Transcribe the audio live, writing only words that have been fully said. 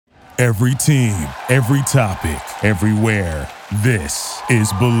Every team, every topic, everywhere. This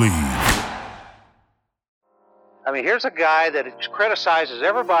is Believe. I mean, here's a guy that criticizes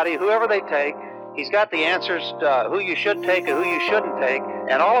everybody, whoever they take. He's got the answers to who you should take and who you shouldn't take.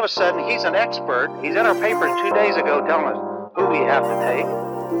 And all of a sudden, he's an expert. He's in our papers 2 days ago telling us who we have to take.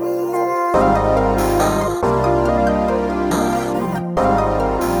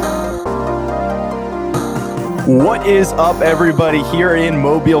 What is up, everybody, here in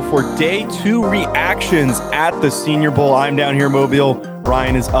Mobile for day 2 reactions at the Senior Bowl. I'm down here in Mobile.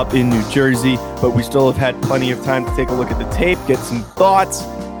 Ryan is up in New Jersey, but we still have had plenty of time to take a look at the tape, get some thoughts,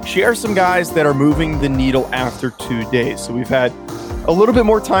 share some guys that are moving the needle after 2 days. So we've had a little bit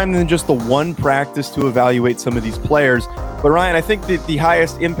more time than just the one practice to evaluate some of these players. But Ryan, I think that the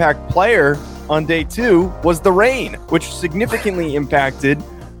highest impact player on day 2 was the rain, which significantly impacted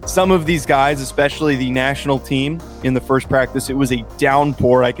some of these guys, especially the national team. In the first practice, it was a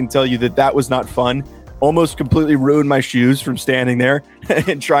downpour. I can tell you that was not fun. Almost completely ruined my shoes from standing there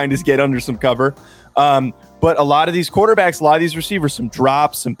and trying to get under some cover. But a lot of these quarterbacks, a lot of these receivers, some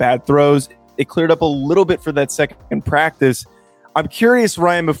drops, some bad throws. It cleared up a little bit for that second practice. I'm curious,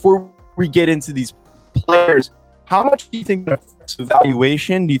 Ryan, before we get into these players, how much do you think that affects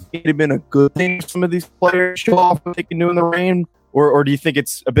evaluation? Do you think it would have been a good thing for some of these players to show off what they can do in the rain? Or do you think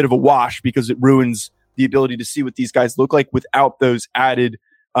it's a bit of a wash because it ruins the ability to see what these guys look like without those added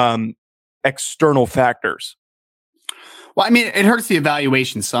external factors? Well, I mean, it hurts the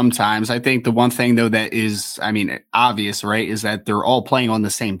evaluation sometimes. I think the one thing, though, that is, obvious, right, is that they're all playing on the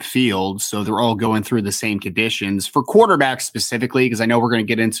same field. So they're all going through the same conditions. For quarterbacks specifically, because I know we're going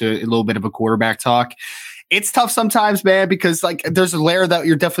to get into a little bit of a quarterback talk, it's tough sometimes, man, because there's a layer that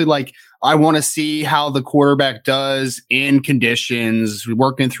you're definitely like, I want to see how the quarterback does in conditions,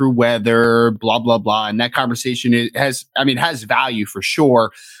 working through weather, blah, blah, blah. And that conversation has value for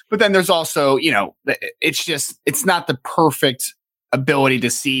sure. But then there's also, it's not the perfect ability to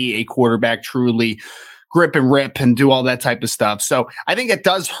see a quarterback truly grip and rip and do all that type of stuff. So I think it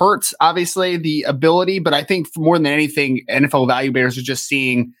does hurt, obviously, the ability. But I think more than anything, NFL evaluators are just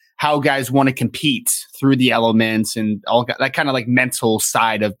seeing how guys want to compete through the elements and all that kind of like mental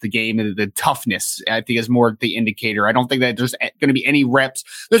side of the game and the toughness, I think, is more the indicator. I don't think that there's going to be any reps.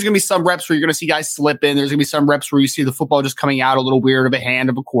 There's going to be some reps where you're going to see guys slip in. There's going to be some reps where you see the football just coming out a little weird of a hand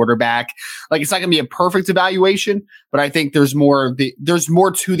of a quarterback. Like, it's not going to be a perfect evaluation, but I think there's more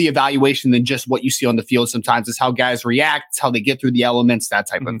to the evaluation than just what you see on the field. Sometimes it's how guys react, it's how they get through the elements, that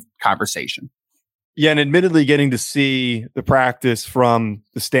type of conversation. Yeah, and admittedly, getting to see the practice from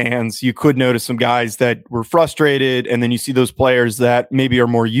the stands, you could notice some guys that were frustrated, and then you see those players that maybe are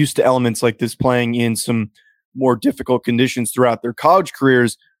more used to elements like this playing in some more difficult conditions throughout their college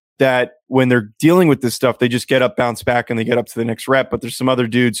careers, that when they're dealing with this stuff, they just get up, bounce back, and they get up to the next rep. But there's some other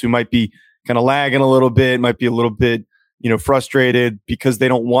dudes who might be kind of lagging a little bit, might be a little bit, frustrated because they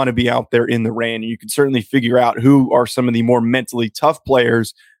don't want to be out there in the rain. And you can certainly figure out who are some of the more mentally tough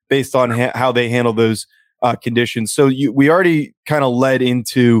players based on how they handle those conditions. So we already kind of led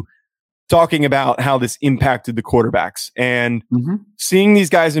into talking about how this impacted the quarterbacks and seeing these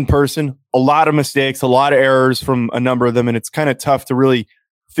guys in person, a lot of mistakes, a lot of errors from a number of them. And it's kind of tough to really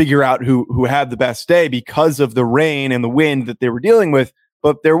figure out who had the best day because of the rain and the wind that they were dealing with.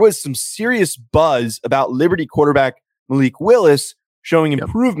 But there was some serious buzz about Liberty quarterback Malik Willis showing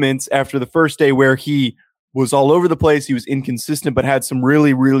improvements after the first day, where he was all over the place. He was inconsistent, but had some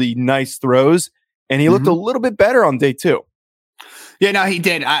really, really nice throws. And he looked a little bit better on day 2. Yeah, no, he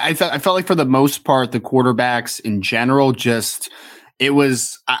did. I felt like for the most part, the quarterbacks in general,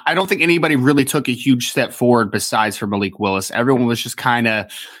 I don't think anybody really took a huge step forward besides for Malik Willis. Everyone was just kind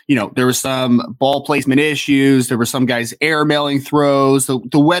of, there was some ball placement issues. There were some guys airmailing throws. The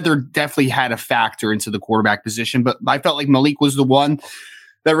weather definitely had a factor into the quarterback position, but I felt like Malik was the one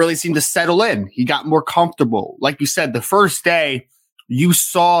that really seemed to settle in. He got more comfortable. Like you said, the first day, you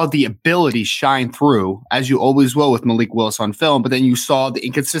saw the ability shine through, as you always will with Malik Willis on film, but then you saw the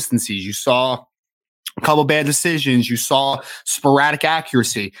inconsistencies. You saw a couple bad decisions. You saw sporadic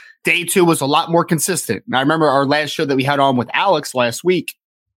accuracy. Day 2 was a lot more consistent. And I remember our last show that we had on with Alex last week,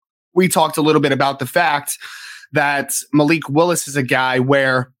 we talked a little bit about the fact that Malik Willis is a guy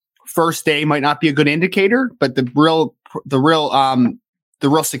where first day might not be a good indicator, but the real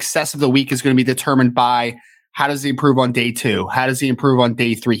success of the week is going to be determined by how does he improve on day 2? How does he improve on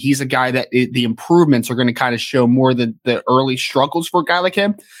day 3? He's a guy that the improvements are going to kind of show more than the early struggles for a guy like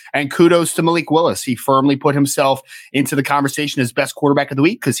him. And kudos to Malik Willis. He firmly put himself into the conversation as best quarterback of the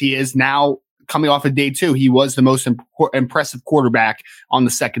week because he is now coming off of day 2. He was the most impressive quarterback on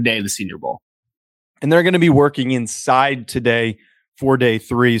the second day of the Senior Bowl. And they're going to be working inside today for day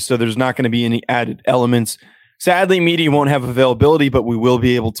 3, so there's not going to be any added elements. Sadly, media won't have availability, but we will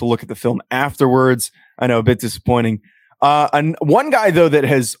be able to look at the film afterwards. I know, a bit disappointing. And one guy, though, that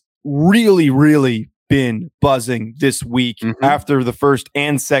has really, really been buzzing this week after the first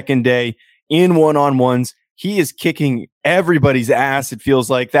and second day in one-on-ones, he is kicking everybody's ass, it feels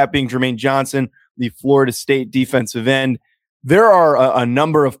like, that being Jermaine Johnson, the Florida State defensive end. There are a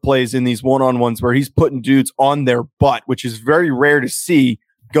number of plays in these one-on-ones where he's putting dudes on their butt, which is very rare to see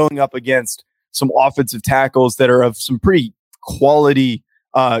going up against some offensive tackles that are of some pretty quality,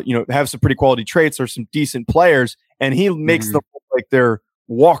 have some pretty quality traits or some decent players. And he makes them look like they're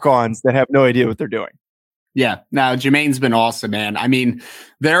walk-ons that have no idea what they're doing. Yeah. Now, Jermaine's been awesome, man. I mean,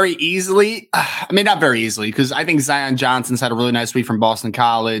 very easily. Not very easily, because I think Zion Johnson's had a really nice week from Boston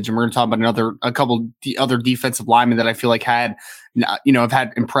College, and we're going to talk about a couple other defensive linemen that I feel like have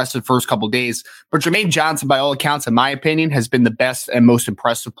had impressive first couple days. But Jermaine Johnson, by all accounts, in my opinion, has been the best and most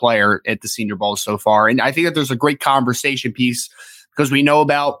impressive player at the Senior Bowl so far. And I think that there's a great conversation piece because we know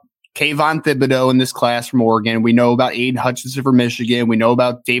about Kayvon Thibodeau in this class from Oregon. We know about Aiden Hutchinson from Michigan. We know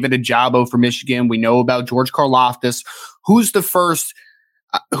about David Ajabo from Michigan. We know about George Karlaftis. Who's the first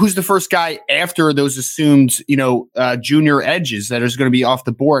guy after those assumed, junior edges that is going to be off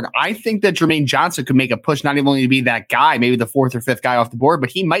the board? I think that Jermaine Johnson could make a push, not even only to be that guy, maybe the 4th or 5th guy off the board,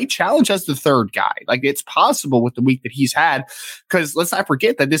 but he might challenge as the 3rd guy. Like, it's possible with the week that he's had, because let's not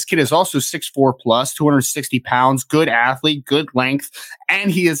forget that this kid is also 6'4 plus, 260 pounds, good athlete, good length,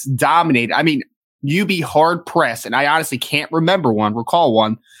 and he is dominated. I mean, you'd be hard pressed, and I honestly can't recall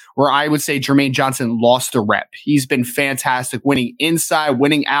one where I would say Jermaine Johnson lost a rep. He's been fantastic, winning inside,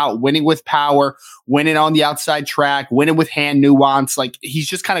 winning out, winning with power, winning on the outside track, winning with hand nuance. Like, he's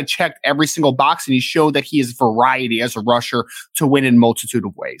just kind of checked every single box, and he showed that he has variety as a rusher to win in a multitude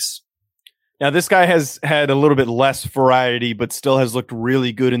of ways. Now, this guy has had a little bit less variety, but still has looked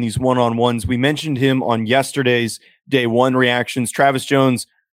really good in these one-on-ones. We mentioned him on yesterday's day 1 reactions. Travis Jones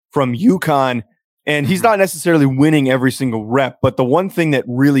from UConn. And he's not necessarily winning every single rep, but the one thing that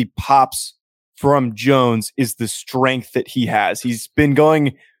really pops from Jones is the strength that he has. He's been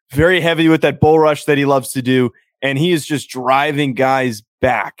going very heavy with that bull rush that he loves to do, and he is just driving guys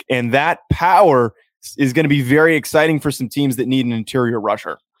back. And that power is going to be very exciting for some teams that need an interior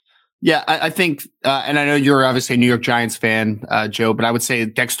rusher. Yeah, I think, and I know you're obviously a New York Giants fan, Joe, but I would say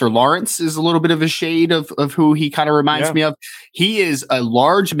Dexter Lawrence is a little bit of a shade of who he kind of reminds me of. He is a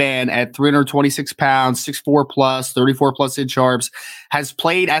large man at 326 pounds, 6'4 plus, 34 plus inch arms, has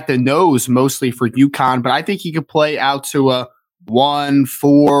played at the nose mostly for UConn, but I think he could play out to a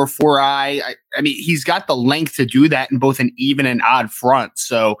 1-4-4-eye. I mean, he's got the length to do that in both an even and odd front.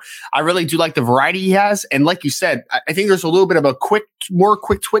 So I really do like the variety he has. And like you said, I think there's a little bit of a more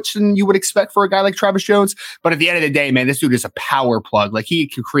quick twitch than you would expect for a guy like Travis Jones. But at the end of the day, man, this dude is a power plug. Like, he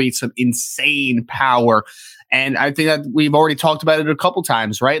can create some insane power. And I think that we've already talked about it a couple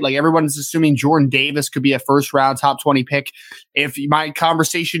times, right? Like, everyone's assuming Jordan Davis could be a first round top 20 pick. If my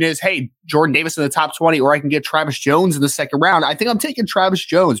conversation is, hey, Jordan Davis in the top 20, or I can get Travis Jones in the second round, I think I'm taking Travis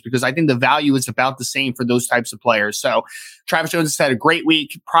Jones because I think the value is about the same for those types of players. So Travis Jones has had a great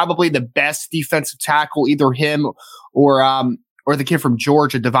week, probably the best defensive tackle, either him or the kid from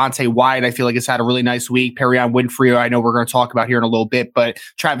Georgia, Devontae Wyatt. I feel like has had a really nice week. Perion Winfrey, I know we're going to talk about here in a little bit, but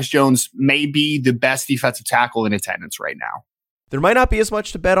Travis Jones may be the best defensive tackle in attendance right now. There might not be as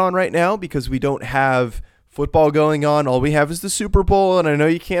much to bet on right now because we don't have football going on. All we have is the Super Bowl, and I know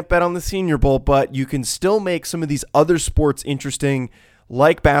you can't bet on the Senior Bowl, but you can still make some of these other sports interesting,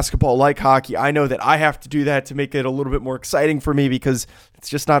 like basketball, like hockey. I know that I have to do that to make it a little bit more exciting for me because it's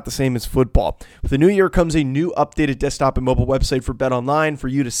just not the same as football. With the new year comes a new updated desktop and mobile website for BetOnline for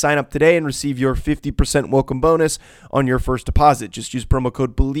you to sign up today and receive your 50% welcome bonus on your first deposit. Just use promo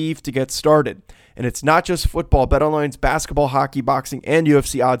code BELIEVE to get started. And it's not just football. BetOnline's basketball, hockey, boxing, and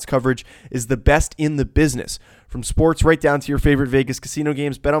UFC odds coverage is the best in the business. From sports right down to your favorite Vegas casino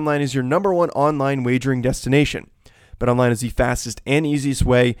games, BetOnline is your #1 online wagering destination. BetOnline is the fastest and easiest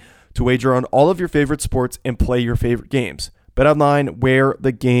way to wager on all of your favorite sports and play your favorite games. BetOnline, where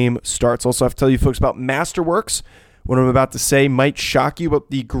the game starts. Also, I have to tell you folks about Masterworks. What I'm about to say might shock you, but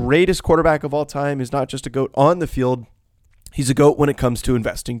the greatest quarterback of all time is not just a GOAT on the field. He's a GOAT when it comes to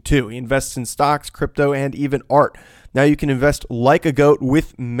investing too. He invests in stocks, crypto, and even art. Now you can invest like a GOAT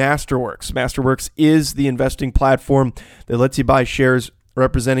with Masterworks. Masterworks is the investing platform that lets you buy shares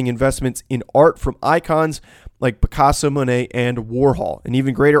representing investments in art from icons like Picasso, Monet, and Warhol. And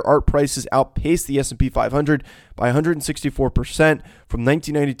even greater, art prices outpaced the S&P 500 by 164% from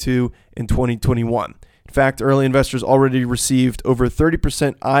 1992 and 2021. In In fact, early investors already received over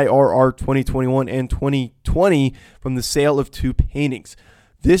 30% IRR 2021 and 2020 from the sale of 2 paintings.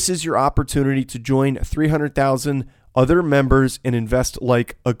 This is your opportunity to join 300,000 other members and invest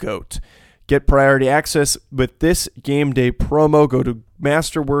like a goat. Get priority access with this game day promo. Go to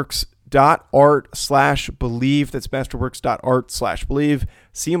masterworks.art/believe. That's masterworks.art/believe.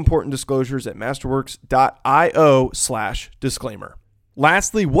 See important disclosures at masterworks.io/disclaimer.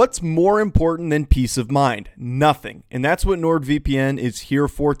 Lastly, what's more important than peace of mind? Nothing. And that's what NordVPN is here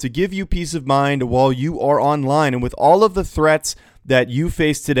for, to give you peace of mind while you are online. And with all of the threats that you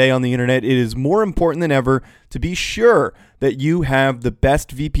face today on the internet, it is more important than ever to be sure that you have the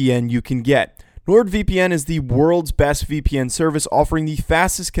best VPN you can get. NordVPN is the world's best VPN service, offering the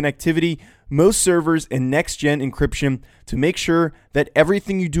fastest connectivity, most servers, and next-gen encryption to make sure that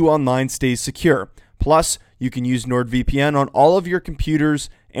everything you do online stays secure. Plus, you can use NordVPN on all of your computers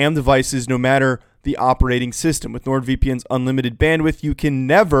and devices, no matter the operating system. With NordVPN's unlimited bandwidth, you can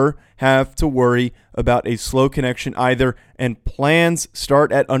never have to worry about a slow connection either, and plans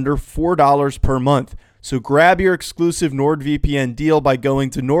start at under $4 per month. So grab your exclusive NordVPN deal by going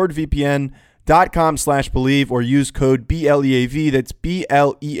to nordvpn.com/believe or use code BLEAV, that's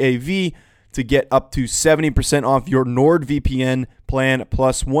BLEAV, to get up to 70% off your NordVPN plan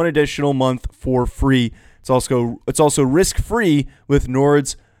plus 1 additional month for free. It's also risk-free with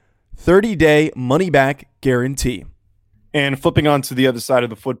Nord's 30-day money-back guarantee. And flipping on to the other side of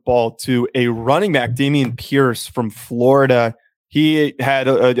the football to a running back, Dameon Pierce from Florida. He had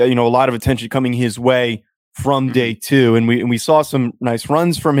a lot of attention coming his way from day 2, and we saw some nice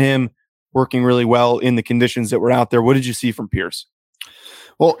runs from him, working really well in the conditions that were out there. What did you see from Pierce?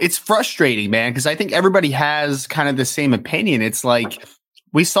 Well, it's frustrating, man, because I think everybody has kind of the same opinion. It's like,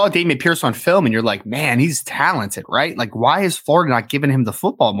 we saw Dameon Pierce on film and you're like, man, he's talented, right? Like, why is Florida not giving him the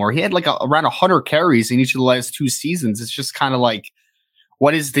football more? He had like around 100 carries in each of the last 2 seasons. It's just kind of like,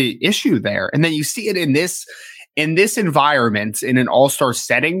 what is the issue there? And then you see it in this environment, in an all-star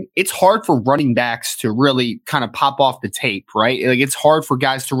setting. It's hard for running backs to really kind of pop off the tape, right? Like, it's hard for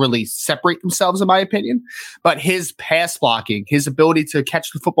guys to really separate themselves, in my opinion. But his pass blocking, his ability to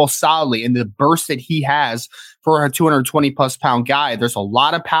catch the football solidly, and the burst that he has for a 220-plus pound guy, there's a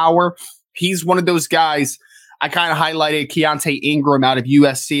lot of power. He's one of those guys. I kind of highlighted Keontae Ingram out of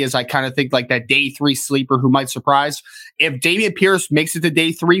USC as I kind of think like that day 3 sleeper who might surprise. If Dameon Pierce makes it to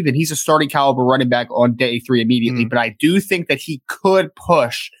day 3, then he's a starting caliber running back on day 3 immediately. But I do think that he could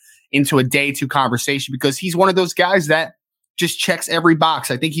push into a day 2 conversation because he's one of those guys that just checks every box.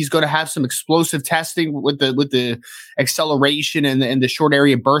 I think he's going to have some explosive testing with the acceleration and the short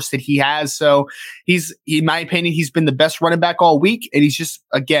area burst that he has. So he's, in my opinion, he's been the best running back all week. And he's just,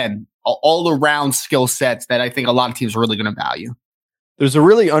 again, all around skill sets that I think a lot of teams are really going to value. There's a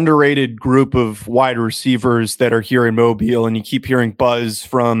really underrated group of wide receivers that are here in Mobile, and you keep hearing buzz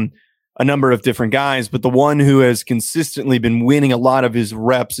from a number of different guys, but the one who has consistently been winning a lot of his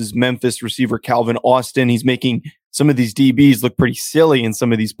reps is Memphis receiver Calvin Austin. He's making some of these DBs look pretty silly in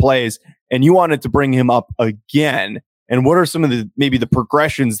some of these plays, and you wanted to bring him up again. And what are some of the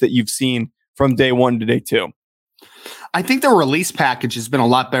progressions that you've seen from day 1 to day 2? I think the release package has been a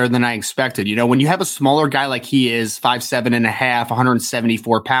lot better than I expected. You know, when you have a smaller guy like he is, 5'7.5",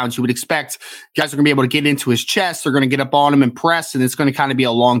 174 pounds, you would expect guys are going to be able to get into his chest. They're going to get up on him and press, and it's going to kind of be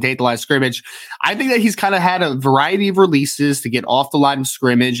a long day at the line of scrimmage. I think that he's kind of had a variety of releases to get off the line of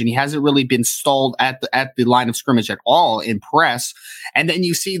scrimmage, and he hasn't really been stalled at the line of scrimmage at all in press. And then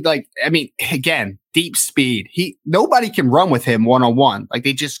you see, like, I mean, again, deep speed. Nobody can run with him one-on-one. Like,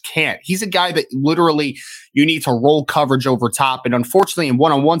 they just can't. He's a guy that literally you need to roll coverage over top. And unfortunately, in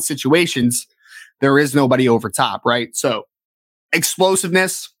one-on-one situations, there is nobody over top, right? So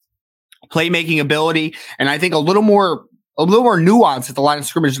explosiveness, playmaking ability, and I think a little more nuance at the line of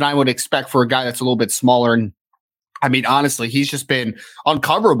scrimmage than I would expect for a guy that's a little bit smaller. And I mean, honestly, he's just been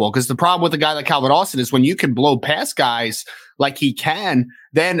uncoverable, because the problem with a guy like Calvin Austin is when you can blow past guys like he can,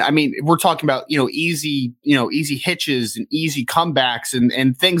 then, I mean, we're talking about, easy hitches and easy comebacks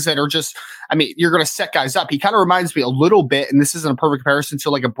and things that are just, I mean, you're going to set guys up. He kind of reminds me a little bit, and this isn't a perfect comparison,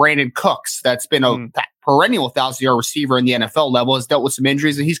 to like a Brandon Cooks that's been a perennial 1,000-yard receiver in the NFL level, has dealt with some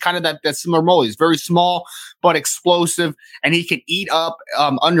injuries, and he's kind of that similar mold. He's very small, but explosive, and he can eat up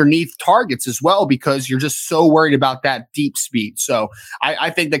underneath targets as well, because you're just so worried about that deep speed. So I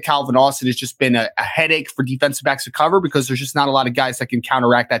think that Calvin Austin has just been a headache for defensive backs to cover, because there's just not a lot of guys that can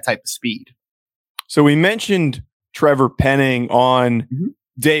counteract that type of speed. So we mentioned Trevor Penning on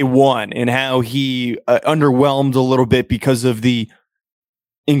day 1 and how he underwhelmed a little bit because of the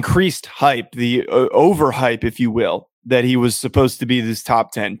increased hype, the overhype, if you will, that he was supposed to be this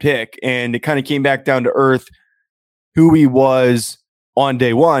top 10 pick. And it kind of came back down to earth who he was on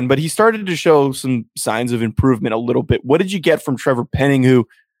day one, but he started to show some signs of improvement a little bit. What did you get from Trevor Penning, who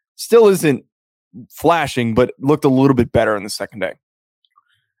still isn't flashing, but looked a little bit better in the second day?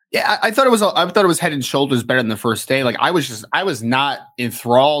 Yeah, I thought it was head and shoulders better than the first day. Like I was not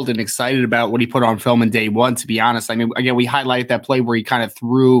enthralled and excited about what he put on film in day one, to be honest. I mean, again, we highlight that play where he kind of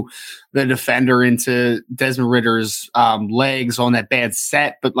threw the defender into Desmond Ritter's legs on that bad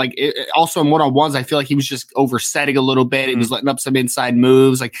set. But like also in one-on-ones, I feel like he was just oversetting a little bit. He was letting up some inside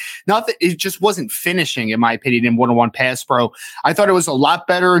moves. Like not that it just wasn't finishing, in my opinion, in one-on-one pass pro. I thought it was a lot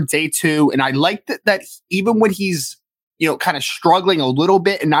better day two. And I liked that even when he's kind of struggling a little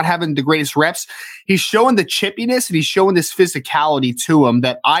bit and not having the greatest reps, he's showing the chippiness and he's showing this physicality to him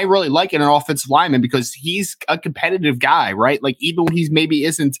that I really like in an offensive lineman, because he's a competitive guy, right? Like even when he's maybe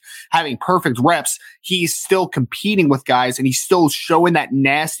isn't having perfect reps, he's still competing with guys and he's still showing that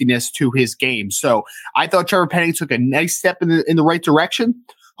nastiness to his game. So I thought Trevor Penning took a nice step in the right direction.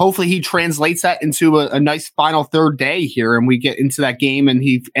 Hopefully he translates that into a nice final third day here and we get into that game and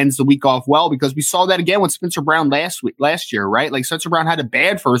he ends the week off well, because we saw that again with Spencer Brown last year, right? Like Spencer Brown had a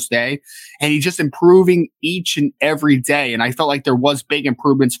bad first day and he's just improving each and every day. And I felt like there was big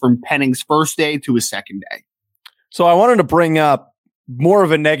improvements from Penning's first day to his second day. So I wanted to bring up more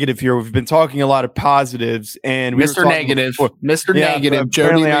of a negative here. We've been talking a lot of positives and Mr. Negative,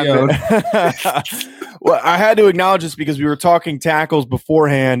 Jody Leone. Well, I had to acknowledge this because we were talking tackles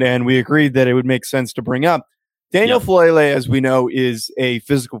beforehand and we agreed that it would make sense to bring up. Daniel Faalele, as we know, is a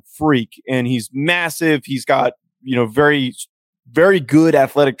physical freak and he's massive. He's got, very, very good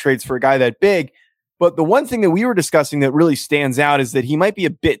athletic traits for a guy that big. But the one thing that we were discussing that really stands out is that he might be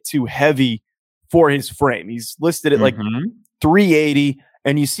a bit too heavy for his frame. He's listed at like 380,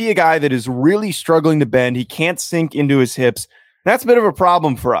 and you see a guy that is really struggling to bend. He can't sink into his hips. That's a bit of a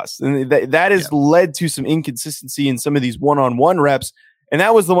problem for us. And that has led to some inconsistency in some of these one-on-one reps. And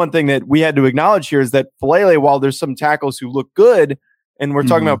that was the one thing that we had to acknowledge here is that Faalele, while there's some tackles who look good, and we're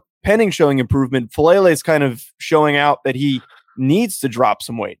talking about Penning showing improvement, Faalele is kind of showing out that he needs to drop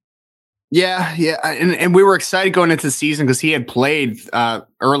some weight. Yeah. And we were excited going into the season because he had played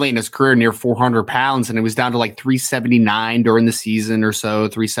early in his career near 400 pounds and it was down to like 379 during the season or so,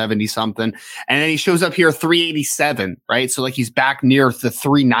 370 something. And then he shows up here 387, right? So like he's back near the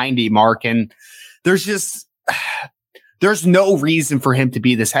 390 mark. And there's no reason for him to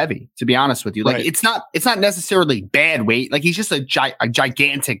be this heavy, to be honest with you. Like it's not necessarily bad weight. Like he's just a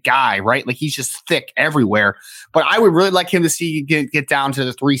gigantic guy, right? Like he's just thick everywhere. But I would really like him to see get down to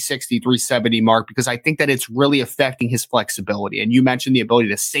the 360, 370 mark, because I think that it's really affecting his flexibility. And you mentioned the ability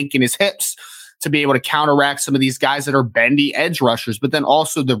to sink in his hips to be able to counteract some of these guys that are bendy edge rushers, but then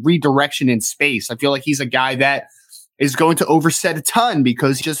also the redirection in space. I feel like he's a guy that is going to overset a ton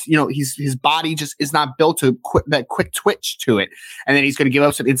because just, his body just is not built to that quick twitch to it. And then he's going to give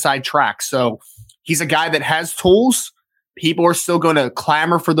up some inside tracks. So he's a guy that has tools. People are still going to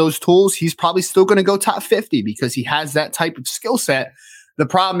clamor for those tools. He's probably still going to go top 50 because he has that type of skill set. The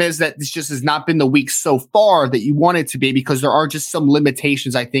problem is that this just has not been the week so far that you want it to be, because there are just some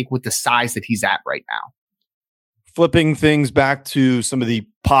limitations, I think, with the size that he's at right now. Flipping things back to some of the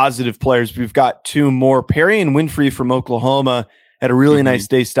positive players, we've got two more. Perrion Winfrey from Oklahoma had a really nice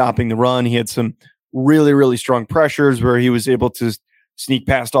day stopping the run. He had some really, really strong pressures where he was able to sneak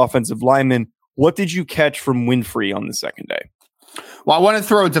past offensive linemen. What did you catch from Winfrey on the second day? Well, I want to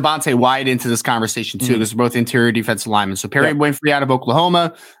throw Devontae Wyatt into this conversation too, because they're both interior defensive linemen. So Perrion Winfrey out of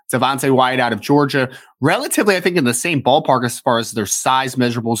Oklahoma, Devontae Wyatt out of Georgia. Relatively, I think, in the same ballpark as far as their size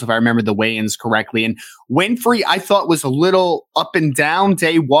measurables, if I remember the weigh-ins correctly. And Winfrey, I thought, was a little up and down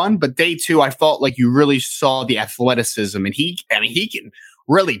day one, but day two, I felt like you really saw the athleticism. And he can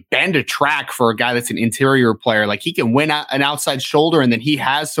really bend a track for a guy that's an interior player. Like he can win an outside shoulder, and then he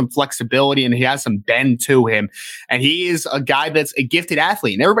has some flexibility and he has some bend to him. And he is a guy that's a gifted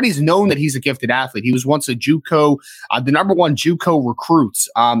athlete, and everybody's known that he's a gifted athlete. He was once a JUCO, the number one JUCO recruit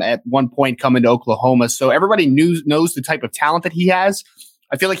at one point coming to Oklahoma. So everybody knows the type of talent that he has.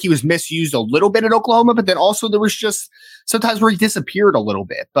 I feel like he was misused a little bit at Oklahoma, but then also there was just sometimes where he disappeared a little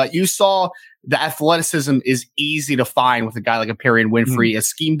bit. But you saw the athleticism is easy to find with a guy like a Perrion Winfrey, a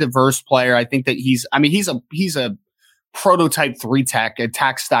scheme diverse player. I think that he's a prototype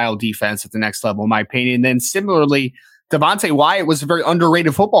attack style defense at the next level, in my opinion. And then similarly, Devontae Wyatt was a very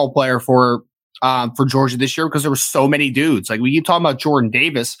underrated football player for for Georgia this year because there were so many dudes. Like we keep talking about Jordan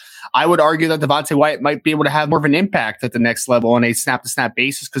Davis. I would argue that Devontae Wyatt might be able to have more of an impact at the next level on a snap-to-snap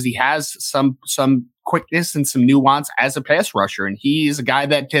basis because he has some quickness and some nuance as a pass rusher. And he is a guy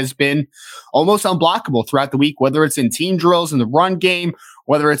that has been almost unblockable throughout the week, whether it's in team drills in the run game,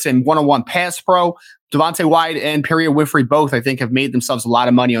 whether it's in one-on-one pass pro. Devontae Wyatt and Perrier Winfrey both, I think, have made themselves a lot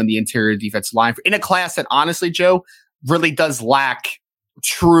of money on the interior defensive line in a class that, honestly, Joe, really does lack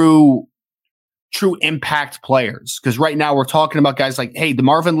true impact players. Because right now we're talking about guys like, hey,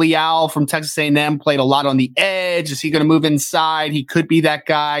 DeMarvin Leal from Texas A&M played a lot on the edge. Is he going to move inside? He could be that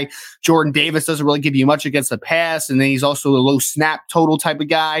guy. Jordan Davis doesn't really give you much against the pass, and then he's also a low snap total type of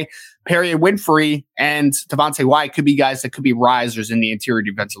guy. Perrier Winfrey and Devontae Wyatt could be guys that could be risers in the interior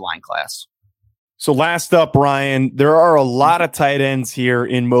defensive line class. So last up, Ryan, there are a lot of tight ends here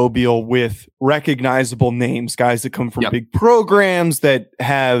in Mobile with recognizable names, guys that come from big programs that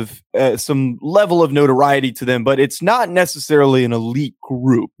have some level of notoriety to them, but it's not necessarily an elite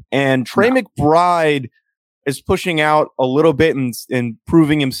group. And Trey McBride is pushing out a little bit and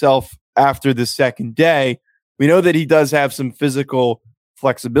proving himself after the second day. We know that he does have some physical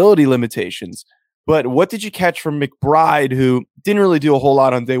flexibility limitations. But what did you catch from McBride, who didn't really do a whole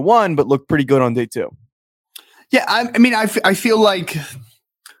lot on day one, but looked pretty good on day two? Yeah, I feel like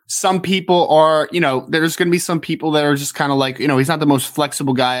some people are, there's going to be some people that are just kind of like, he's not the most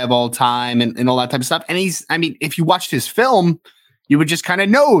flexible guy of all time and all that type of stuff. And if you watched his film, you would just kind of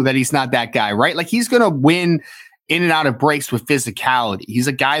know that he's not that guy, right? Like he's going to win in and out of breaks with physicality. He's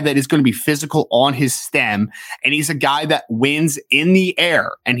a guy that is going to be physical on his stem, and he's a guy that wins in the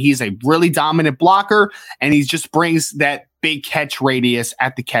air, and he's a really dominant blocker, and he just brings that big catch radius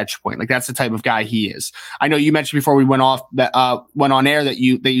at the catch point. Like that's the type of guy he is. I know you mentioned before we went on air that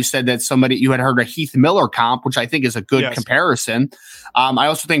you said that you had heard a Heath Miller comp, which I think is a good comparison. I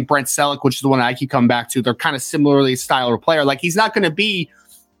also think Brent Selleck, which is the one that I keep coming back to, they're kind of similarly style of player. Like he's not going to be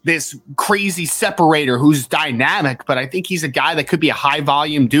this crazy separator who's dynamic, but I think he's a guy that could be a high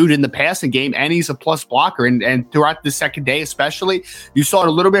volume dude in the passing game, and he's a plus blocker. And throughout the second day, especially, you saw it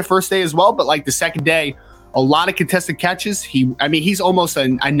a little bit first day as well, but like the second day, a lot of contested catches. He's almost a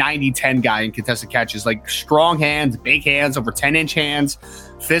 90-10 guy in contested catches, like strong hands, big hands, over 10-inch hands,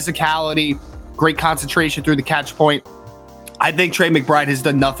 physicality, great concentration through the catch point. I think Trey McBride has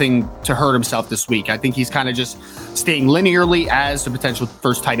done nothing to hurt himself this week. I think he's kind of just staying linearly as the potential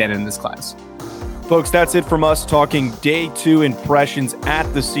first tight end in this class. Folks, that's it from us talking day two impressions at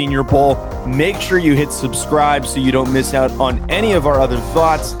the Senior Bowl. Make sure you hit subscribe so you don't miss out on any of our other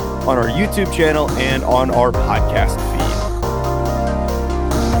thoughts on our YouTube channel and on our podcast feed.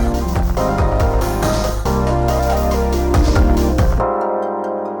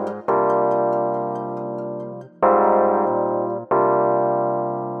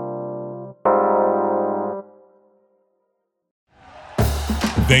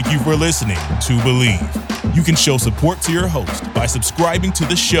 Thank you for listening to Believe. You can show support to your host by subscribing to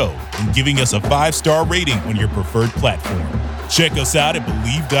the show and giving us a 5-star rating on your preferred platform. Check us out at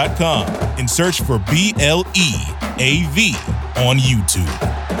Believe.com and search for BLEAV on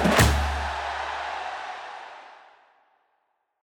YouTube.